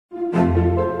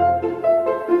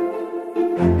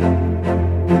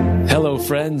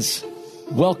friends.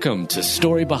 Welcome to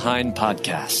Story Behind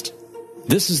Podcast.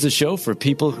 This is the show for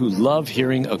people who love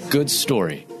hearing a good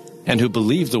story and who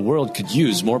believe the world could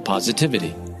use more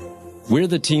positivity. We're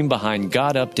the team behind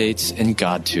God Updates and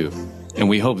God Too, and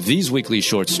we hope these weekly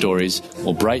short stories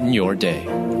will brighten your day.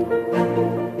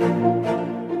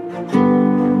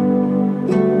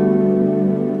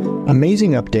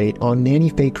 Amazing update on Nanny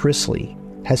Faye Chrisley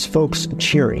has folks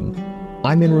cheering.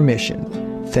 I'm in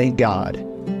remission. Thank God.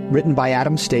 Written by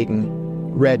Adam Staten.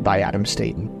 Read by Adam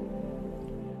Staten.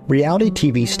 Reality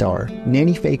TV star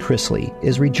Nanny Faye Chrisley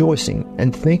is rejoicing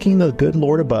and thanking the good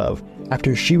Lord above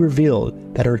after she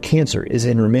revealed that her cancer is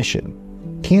in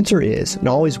remission. Cancer is, and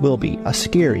always will be, a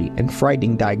scary and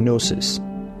frightening diagnosis,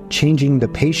 changing the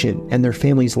patient and their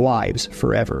families' lives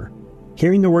forever.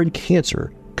 Hearing the word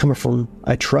cancer coming from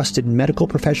a trusted medical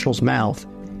professional's mouth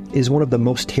is one of the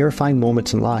most terrifying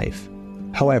moments in life.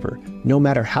 However, no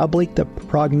matter how bleak the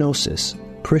prognosis,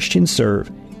 Christians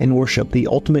serve and worship the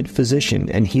ultimate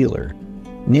physician and healer.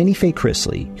 Nanny Faye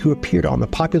Chrisley, who appeared on the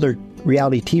popular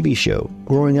reality TV show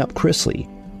Growing Up Chrisley,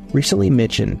 recently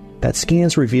mentioned that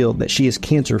scans revealed that she is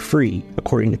cancer-free,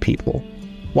 according to People.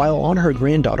 While on her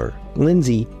granddaughter,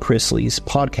 Lindsay Chrisley's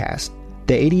podcast,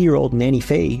 the 80-year-old Nanny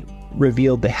Faye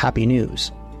revealed the happy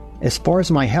news. As far as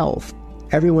my health,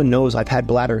 everyone knows I've had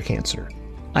bladder cancer.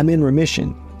 I'm in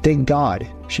remission. Thank God,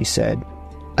 she said.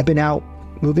 I've been out,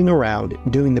 moving around,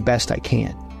 doing the best I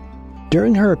can.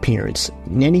 During her appearance,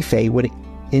 Nanny Faye went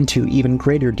into even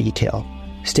greater detail,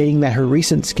 stating that her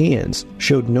recent scans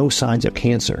showed no signs of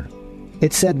cancer.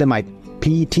 It said that my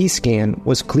PET scan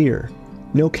was clear.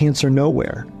 No cancer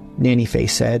nowhere, Nanny Faye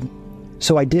said.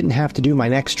 So I didn't have to do my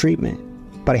next treatment,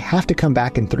 but I have to come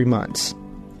back in 3 months.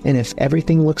 And if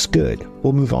everything looks good,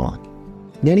 we'll move on.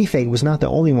 Nanny Faye was not the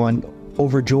only one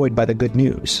overjoyed by the good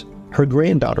news. Her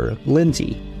granddaughter,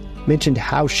 Lindsay, mentioned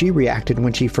how she reacted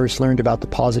when she first learned about the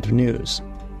positive news.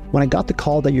 When I got the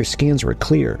call that your scans were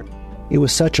clear, it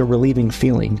was such a relieving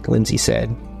feeling, Lindsay said.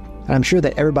 And I'm sure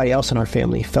that everybody else in our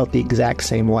family felt the exact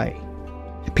same way.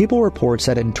 People reports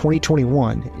that in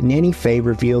 2021, Nanny Faye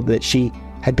revealed that she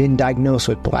had been diagnosed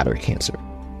with bladder cancer.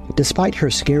 Despite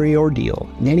her scary ordeal,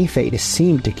 Nanny Faye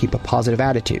seemed to keep a positive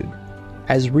attitude.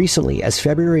 As recently as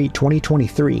February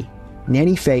 2023,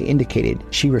 Nanny Faye indicated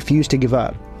she refused to give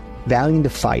up, vowing to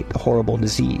fight the horrible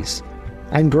disease.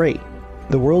 I'm great.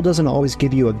 The world doesn't always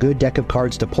give you a good deck of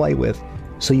cards to play with,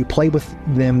 so you play with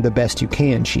them the best you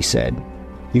can, she said.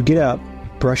 You get up,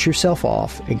 brush yourself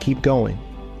off, and keep going.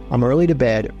 I'm early to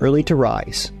bed, early to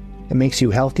rise. It makes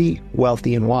you healthy,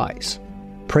 wealthy, and wise.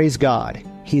 Praise God.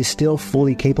 He is still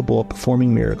fully capable of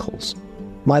performing miracles.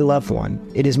 My loved one,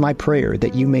 it is my prayer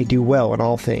that you may do well in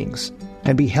all things,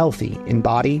 and be healthy in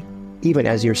body, even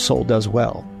as your soul does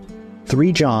well.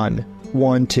 3 John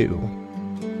 1:2.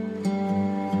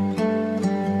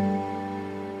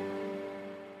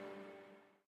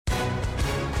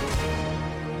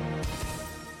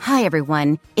 Hi,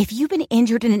 everyone. If you've been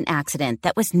injured in an accident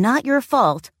that was not your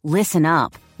fault, listen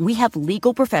up. We have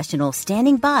legal professionals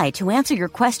standing by to answer your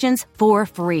questions for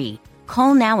free.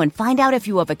 Call now and find out if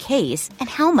you have a case and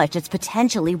how much it's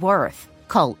potentially worth.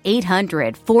 Call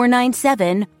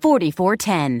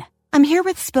 800-497-4410. I'm here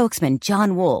with spokesman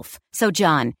John Wolf. So,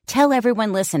 John, tell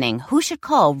everyone listening who should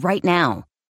call right now.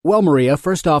 Well, Maria,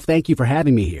 first off, thank you for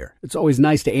having me here. It's always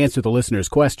nice to answer the listeners'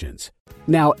 questions.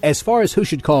 Now, as far as who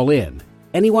should call in,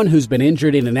 anyone who's been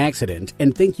injured in an accident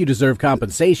and think you deserve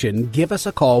compensation, give us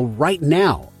a call right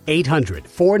now.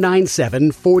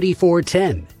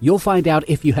 800-497-4410. You'll find out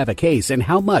if you have a case and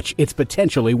how much it's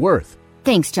potentially worth.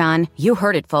 Thanks, John. You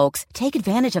heard it, folks. Take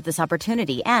advantage of this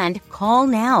opportunity and call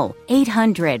now.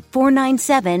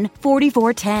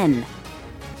 800-497-4410.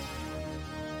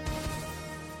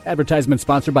 Advertisement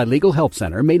sponsored by Legal Help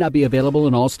Center. May not be available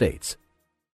in all states.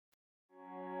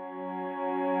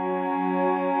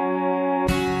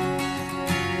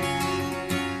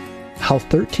 How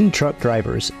 13 truck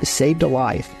drivers saved a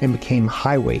life and became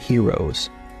highway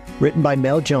heroes. Written by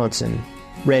Mel Johnson.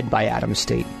 Read by Adam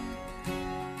Staten.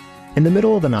 In the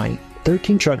middle of the night,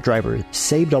 13 truck drivers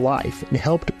saved a life and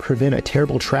helped prevent a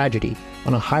terrible tragedy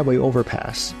on a highway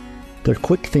overpass. Their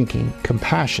quick thinking,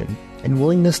 compassion, and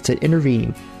willingness to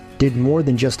intervene did more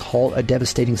than just halt a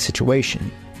devastating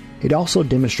situation. It also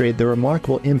demonstrated the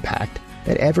remarkable impact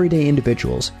that everyday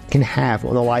individuals can have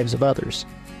on the lives of others.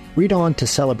 Read on to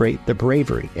celebrate the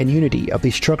bravery and unity of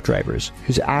these truck drivers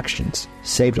whose actions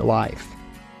saved a life.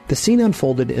 The scene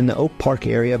unfolded in the Oak Park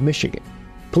area of Michigan.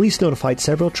 Police notified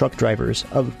several truck drivers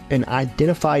of an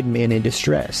identified man in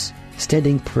distress,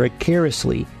 standing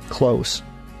precariously close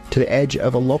to the edge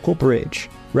of a local bridge,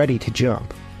 ready to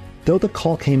jump. Though the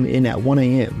call came in at 1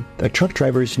 a.m., the truck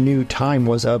drivers knew time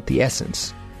was of the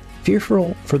essence.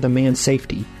 Fearful for the man's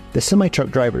safety, the semi-truck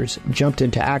drivers jumped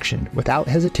into action without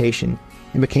hesitation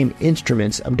and became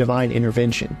instruments of divine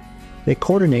intervention. They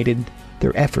coordinated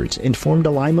their efforts and formed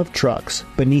a line of trucks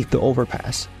beneath the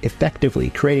overpass, effectively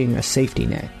creating a safety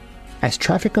net. As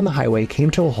traffic on the highway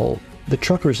came to a halt, the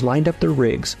truckers lined up their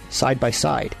rigs side by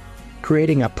side,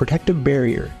 creating a protective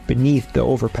barrier beneath the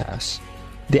overpass.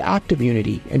 The act of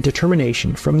unity and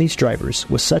determination from these drivers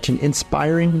was such an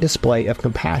inspiring display of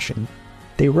compassion.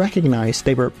 They recognized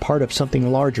they were part of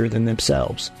something larger than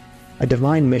themselves, a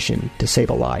divine mission to save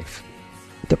a life.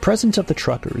 The presence of the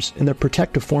truckers in their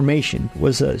protective formation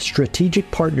was a strategic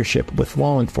partnership with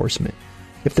law enforcement.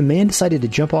 If the man decided to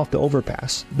jump off the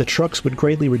overpass, the trucks would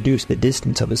greatly reduce the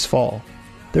distance of his fall.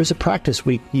 There's a practice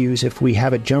we use if we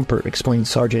have a jumper, explained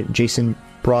Sergeant Jason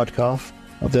Broadkoff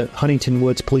of the Huntington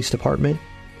Woods Police Department.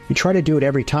 We try to do it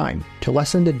every time, to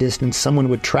lessen the distance someone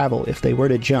would travel if they were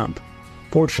to jump.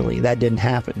 Fortunately, that didn't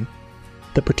happen.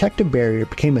 The protective barrier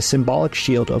became a symbolic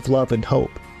shield of love and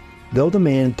hope. Though the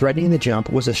man threatening the jump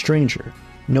was a stranger,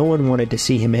 no one wanted to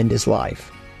see him end his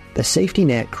life. The safety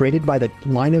net created by the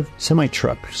line of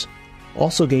semi-trucks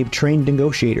also gave trained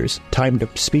negotiators time to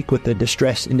speak with the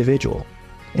distressed individual,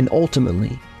 and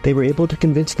ultimately, they were able to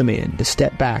convince the man to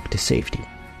step back to safety.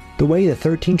 The way the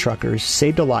 13 truckers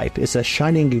saved a life is a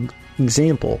shining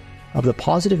example of the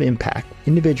positive impact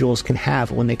individuals can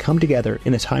have when they come together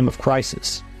in a time of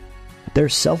crisis. Their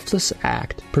selfless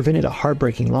act prevented a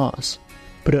heartbreaking loss,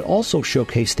 but it also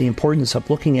showcased the importance of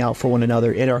looking out for one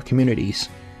another in our communities.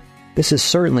 This is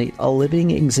certainly a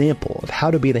living example of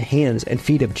how to be the hands and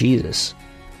feet of Jesus.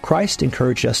 Christ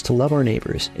encouraged us to love our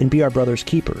neighbors and be our brother's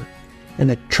keeper, and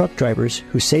the truck drivers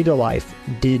who saved a life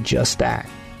did just that.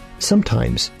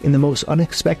 Sometimes, in the most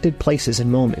unexpected places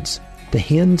and moments, the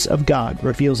hands of God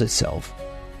reveals itself.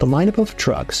 The lineup of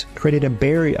trucks created a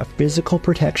barrier of physical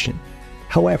protection.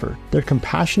 However, their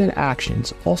compassionate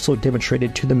actions also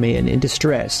demonstrated to the man in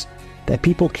distress that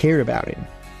people cared about him.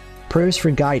 Prayers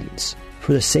for guidance,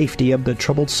 for the safety of the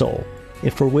troubled soul,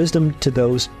 and for wisdom to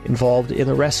those involved in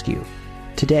the rescue.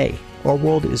 Today, our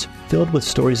world is filled with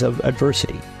stories of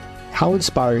adversity. How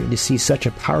inspiring to see such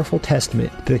a powerful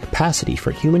testament to the capacity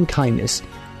for human kindness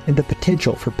and the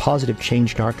potential for positive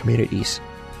change in our communities.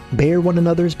 Bear one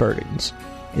another's burdens,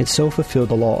 and so fulfill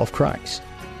the law of Christ.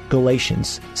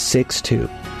 Galatians 6:2.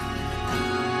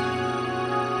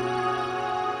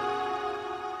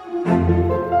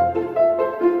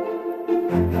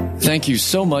 Thank you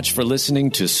so much for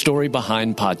listening to Story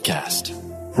Behind Podcast.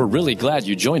 We're really glad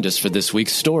you joined us for this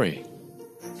week's story.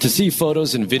 To see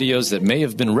photos and videos that may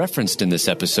have been referenced in this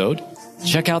episode,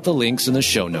 check out the links in the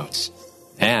show notes.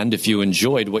 And if you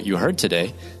enjoyed what you heard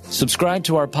today, subscribe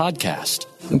to our podcast,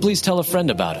 and please tell a friend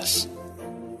about us.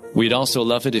 We'd also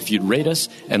love it if you'd rate us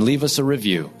and leave us a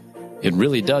review. It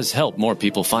really does help more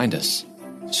people find us.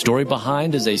 Story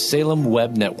Behind is a Salem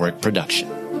Web Network production.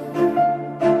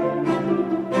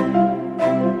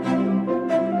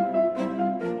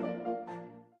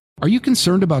 Are you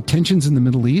concerned about tensions in the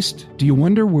Middle East? Do you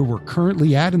wonder where we're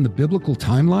currently at in the biblical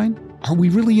timeline? Are we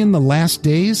really in the last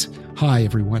days? Hi,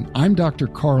 everyone. I'm Dr.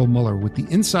 Carl Muller with the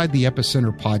Inside the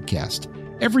Epicenter podcast.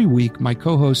 Every week, my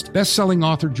co-host, best-selling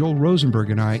author Joel Rosenberg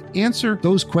and I answer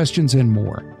those questions and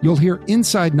more. You'll hear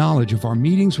inside knowledge of our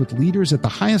meetings with leaders at the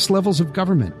highest levels of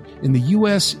government in the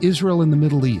U.S., Israel, and the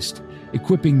Middle East,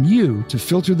 equipping you to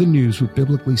filter the news with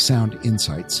biblically sound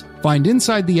insights. Find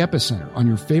Inside the Epicenter on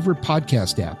your favorite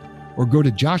podcast app, or go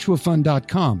to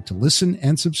joshuafund.com to listen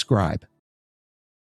and subscribe.